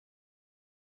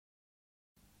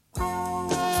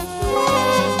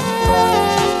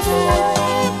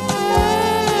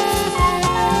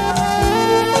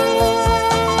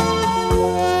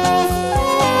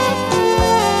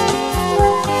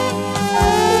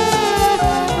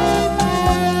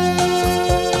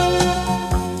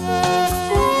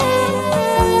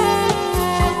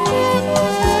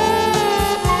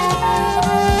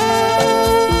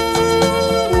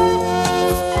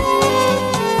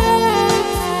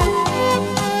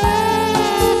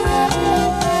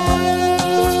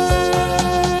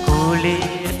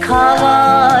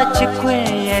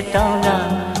တောင်းတာ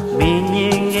မင်းမြ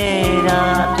င်ခဲ့တာ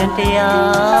ပြန်တ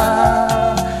ရား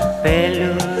ဘယ်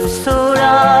လိုဆို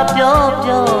တာပြောကပြ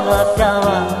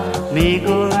ပါမိ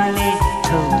ကိုလေး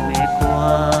ထုံမယ်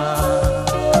ကွာ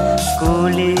ကို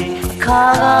လေးခါ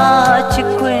ကချစ်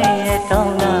ခွင့်ရတော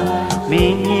င်းတာမ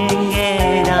င်းမြင်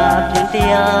ခဲ့တာပြန်တ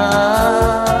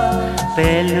ရားဘ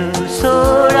ယ်လိုဆို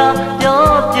တာပြော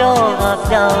က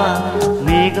ပြပါ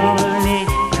မိကိုလေး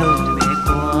ထုံမယ်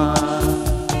ကွာ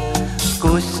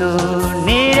ကိုဆို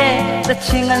နေတဲ့သချ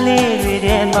င်းကလေးတွေ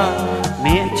ထဲမှာမ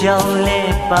င်းအကြောင်းလဲ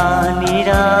ပါနေ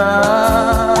တာ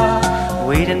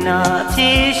ဝေဒနာအ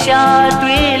ပြေရှာ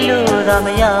တွေ့လို့သာမ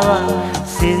ရပါ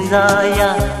စဉ်းစားရ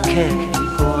ခဲ့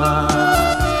ကွာ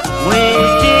ငွေ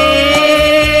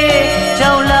ကြေး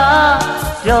ကြောင့်လား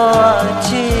ပြောချ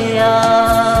င်ရ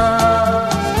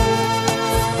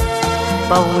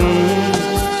ပဝေ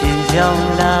ကျင်ကြောင့်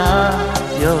လား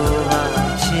ပြော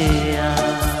ချင်ရ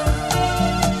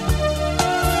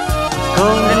ဂု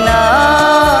ဏ်နာ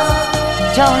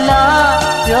ကြောင့်လား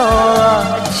ပြော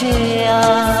ချင်ရ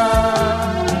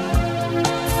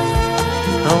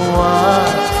ဘဝ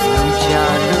လုံးချ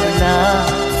လို့လား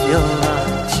ပြော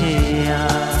ချင်ရ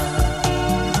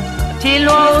အထီ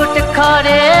လို့တခါတ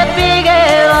ည်းပြီး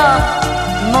ခဲ့ပါ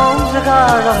မုန်းစ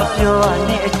ကားတော့မပြော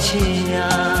နဲ့အချင်ရ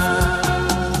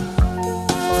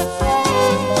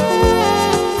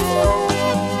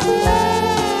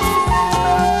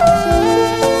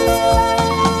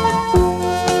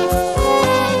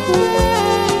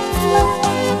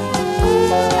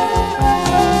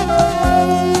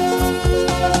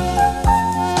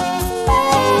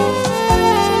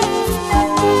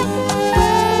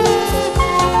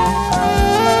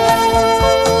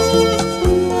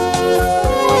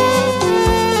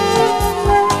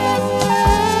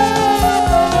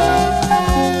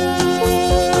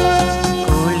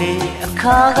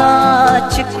ခါက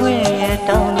ချစ်ခွင့်ရ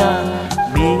တောင်းတာ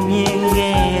မင်းမြင်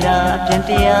ခဲ့တာပြန်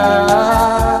တ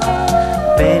ရား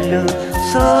ဘယ်လို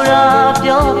ဆိုတာ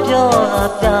ပြောပြ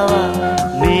ပါ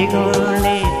မိကို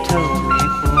လေးထုံမယ်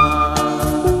ကွာ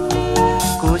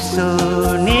ကိုဆို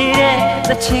နေတဲ့သ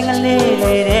ချင်းကလေး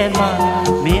တွေထဲမှာ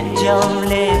မင်းအကြောင်း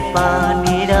လေးပါ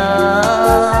နေတာ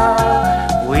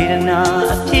ဝေဒနာ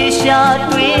အပြေရှာ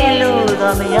တွေ့လို့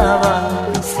သာမရပါ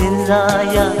စဉ်းစား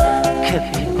ရခက်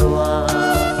ပြီ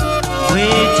ဝေ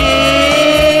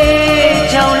ကြေး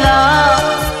ကြောင့်လား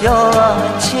ပြော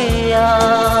ချင်ရ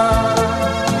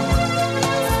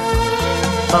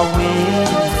ပဝေ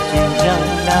ကျင်ကြော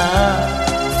င့်လား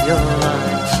ပြော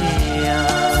ချင်ရ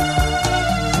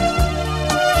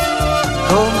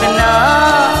ဂုဏ်နာ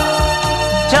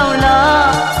ကြောင့်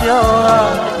လားပြော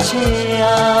ချင်ရ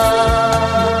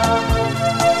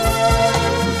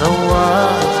ဘဝ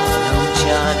လုံးချ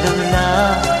လို့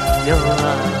လားပြော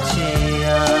ချင်ရ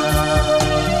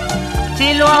ဒီ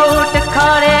လိုတခါ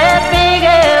တည်းပြီး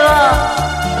ခဲ့ပါ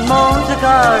အမုန်းစ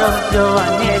ကားတော့ပြောရ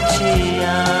နဲ့ချီရ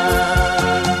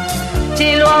ဒီ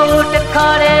လိုတခါ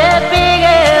တည်းပြီး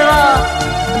ခဲ့ပါ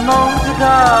အမုန်းစ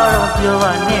ကားတော့ပြောရ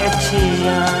နဲ့ချီရ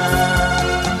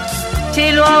ဒီ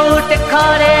လိုတခါ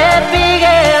တည်းပြီး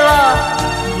ခဲ့ပါ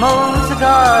မုန်းစ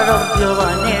ကားတော့ပြောရ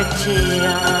နဲ့ချီရ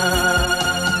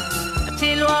ဒီ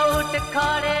လိုတခါ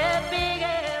တည်းပြီး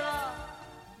ခဲ့